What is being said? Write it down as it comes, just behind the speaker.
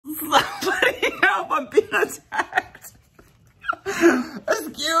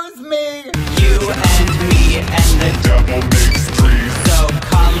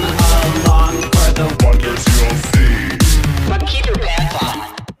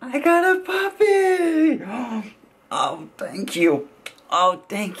I got a puppy! Oh, thank you. Oh,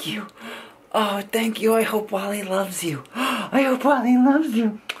 thank you. Oh, thank you. I hope Walle loves you. I hope Walle loves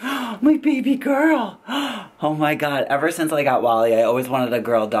you. My baby girl. Oh my God. Ever since I got Walle, I always wanted a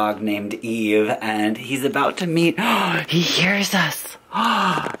girl dog named Eve, and he's about to meet. He hears us.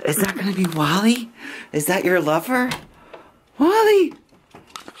 Is that gonna be Walle? Is that your lover? Walle!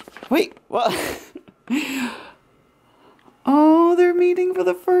 Wait, what? Oh, they're meeting for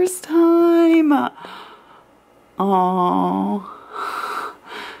the first time. Oh.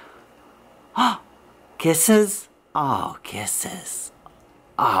 Kisses? Oh, kisses.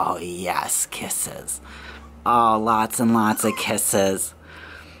 Oh, yes, kisses. Oh, lots and lots of kisses.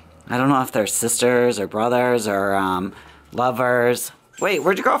 I don't know if they're sisters or brothers or lovers. Wait,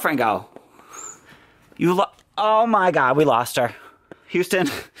 where'd your girlfriend go? Oh my God, we lost her. Houston.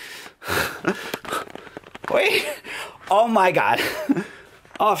 Wait. Oh my God.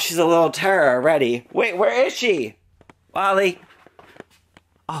 Oh, she's a little terror already. Wait, where is she? Walle.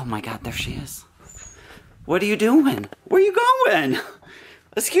 Oh my God, there she is. What are you doing? Where are you going?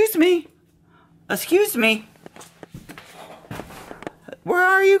 Excuse me. Excuse me. Where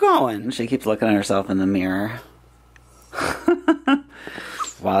are you going? She keeps looking at herself in the mirror.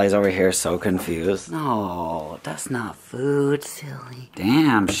 Wally's over here so confused. No, that's not food, silly.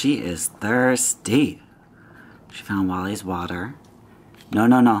 Damn, she is thirsty. She found Wally's water. No,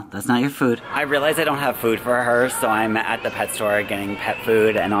 no, no, that's not your food. I realize I don't have food for her, so I'm at the pet store getting pet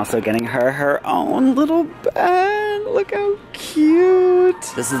food and also getting her her own little bed. Look how cute.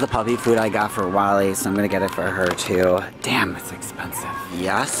 This is the puppy food I got for Walle, so I'm gonna get it for her too. Damn, it's expensive.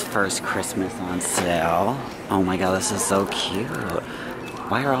 Yes, first Christmas on sale. Oh my God, this is so cute.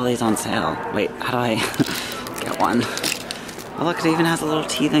 Why are all these on sale? Wait, how do I get one? Oh look, it even has a little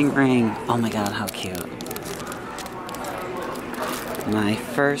teething ring. Oh my God, how cute. My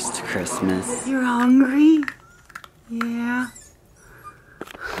first Christmas. You're hungry? Yeah.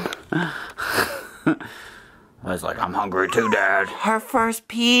 I was like, I'm hungry too, Dad. Her first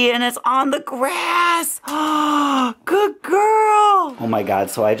pee and it's on the grass. Oh, good girl. Oh my God,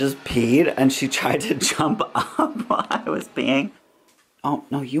 so I just peed and she tried to jump up while I was peeing. Oh,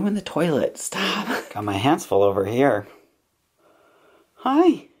 no, you in the toilet. Stop. Got my hands full over here.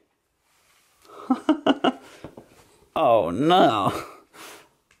 Hi. Oh, no.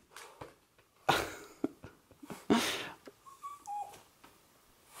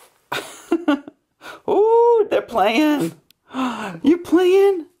 Ooh, they're playing. You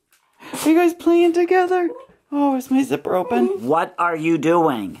playing? Are you guys playing together? Oh, is my zipper open? What are you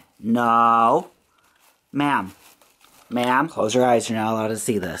doing? No. Ma'am. Ma'am, close your eyes. You're not allowed to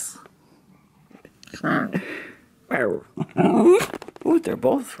see this. Ooh, they're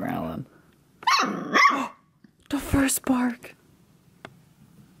both growling. The first bark.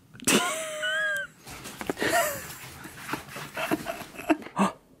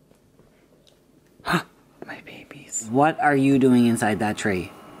 My babies. What are you doing inside that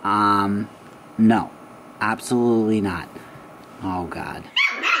tree? No. Absolutely not. Oh, God.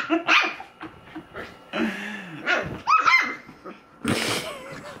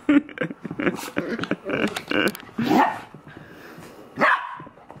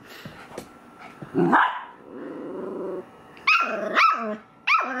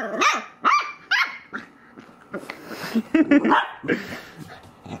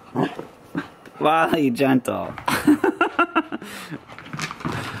 Walle, gentle.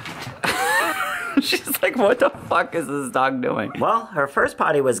 She's like, what the fuck is this dog doing? Well, her first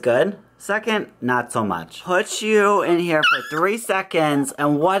potty was good. Second, not so much. Put you in here for 3 seconds,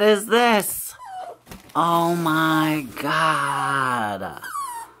 and what is this? Oh my God.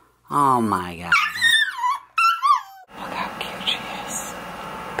 Oh my God. Look how cute she is.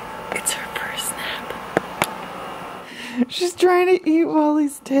 It's her first nap. She's trying to eat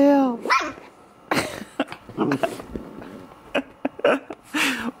Wally's tail.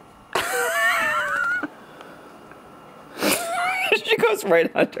 She goes right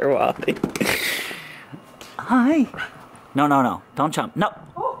under Walle. Hi. No, no, no. Don't jump. No.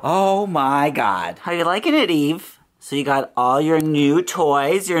 Oh my God. How you liking it, Eve? So you got all your new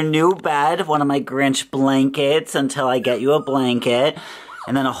toys, your new bed, one of my Grinch blankets until I get you a blanket,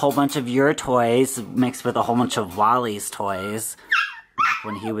 and then a whole bunch of your toys mixed with a whole bunch of Wally's toys, like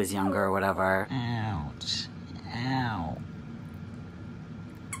when he was younger or whatever. Ouch. Ow.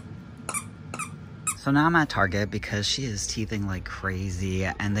 So now I'm at Target because she is teething like crazy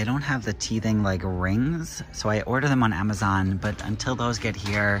and they don't have the teething like rings. So I order them on Amazon, but until those get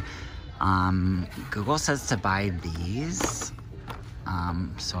here, Google says to buy these.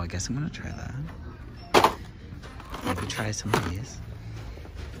 So I guess I'm gonna try that. Maybe try some of these.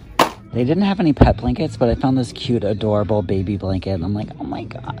 They didn't have any pet blankets, but I found this cute, adorable baby blanket. And I'm like, oh my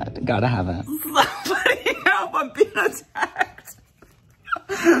God, gotta have it. Somebody help, I'm being attacked.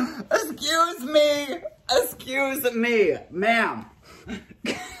 Excuse me. Excuse me, ma'am.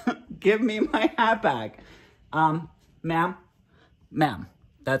 Give me my hat back. Ma'am,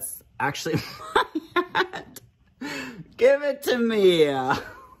 that's actually my hat. Give it to me.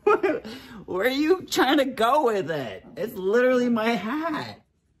 Where are you trying to go with it? It's literally my hat.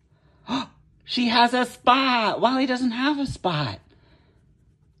 She has a spot. Walle doesn't have a spot.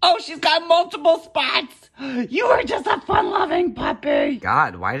 Oh, she's got multiple spots. You are just a fun-loving puppy.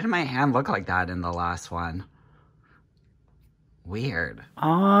 God, why did my hand look like that in the last one? Weird.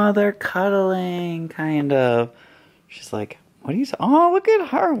 Oh, they're cuddling, kind of. She's like, what are you oh, look at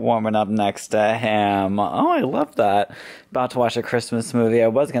her warming up next to him. Oh, I love that. About to watch a Christmas movie. I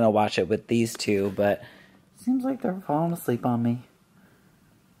was going to watch it with these two, but it seems like they're falling asleep on me.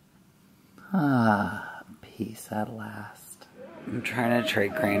 Ah, peace at last. I'm trying to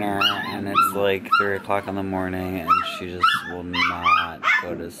trade crane her, and it's like 3 o'clock in the morning, and she just will not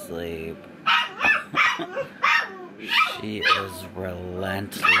go to sleep. She is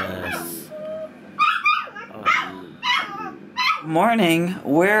relentless. Oh. Morning,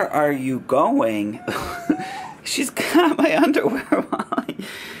 where are you going? She's got my underwear.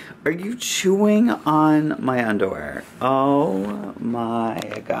 Are you chewing on my underwear? Oh my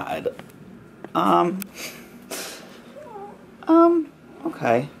God.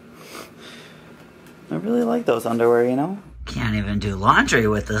 Okay. I really like those underwear, you know? Can't even do laundry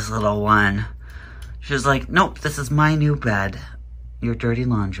with this little one. She was like, nope, this is my new bed. Your dirty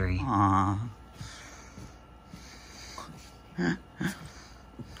laundry. Aww.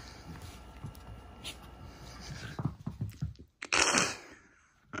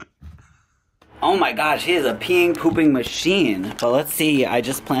 Oh my gosh, he is a peeing, pooping machine. But let's see, I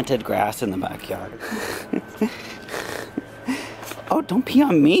just planted grass in the backyard. Oh, don't pee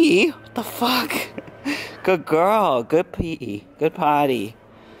on me. What the fuck? Good girl, good pee, good potty.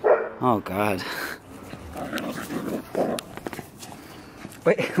 Oh God.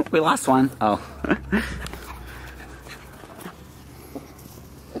 Wait, we lost one. Oh.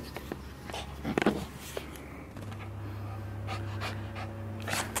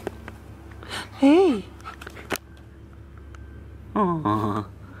 Hey. Aww.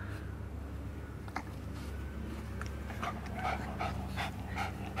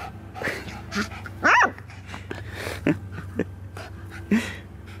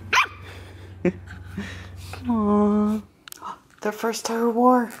 Aww. Their first tug of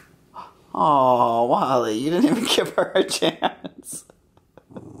war. Oh, Walle, you didn't even give her a chance.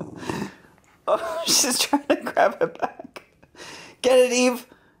 Oh, she's trying to grab it back. Get it, Eve.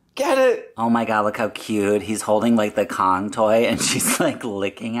 Get it. Oh my God, look how cute. He's holding like the Kong toy and she's like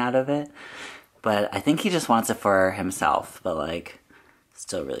licking out of it. But I think he just wants it for himself, but like,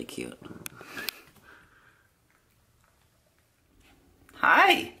 still really cute.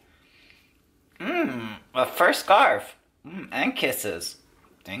 Hi. A first scarf. And kisses.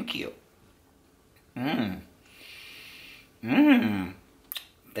 Thank you.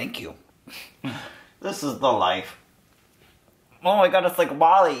 Thank you. This is the life. Oh my God, it's like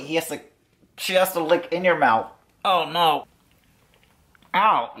Walle. She has to lick in your mouth. Oh no.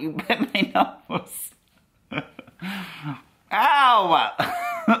 Ow, you bit my nose. Ow.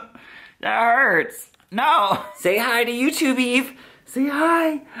 That hurts. No. Say hi to YouTube, Eve. Say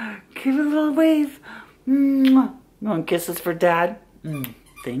hi. Give it a little wave. You want kisses for Dad?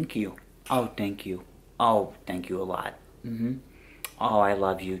 Thank you. Oh, thank you. Oh, thank you a lot. Oh, I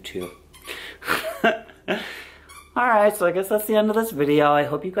love you too. Alright, so I guess that's the end of this video. I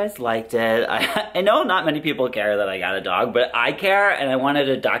hope you guys liked it. I know not many people care that I got a dog, but I care and I wanted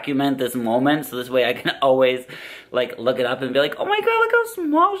to document this moment so this way I can always like look it up and be like, oh my God, look how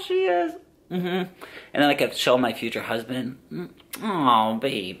small she is. And then I could show my future husband. Oh,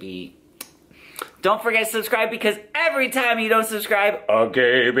 baby. Don't forget to subscribe because every time you don't subscribe, a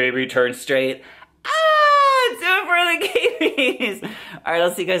gay baby turns straight. Ah, do it for the gay babies. Alright,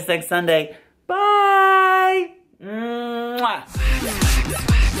 I'll see you guys next Sunday. Bye. Mwah.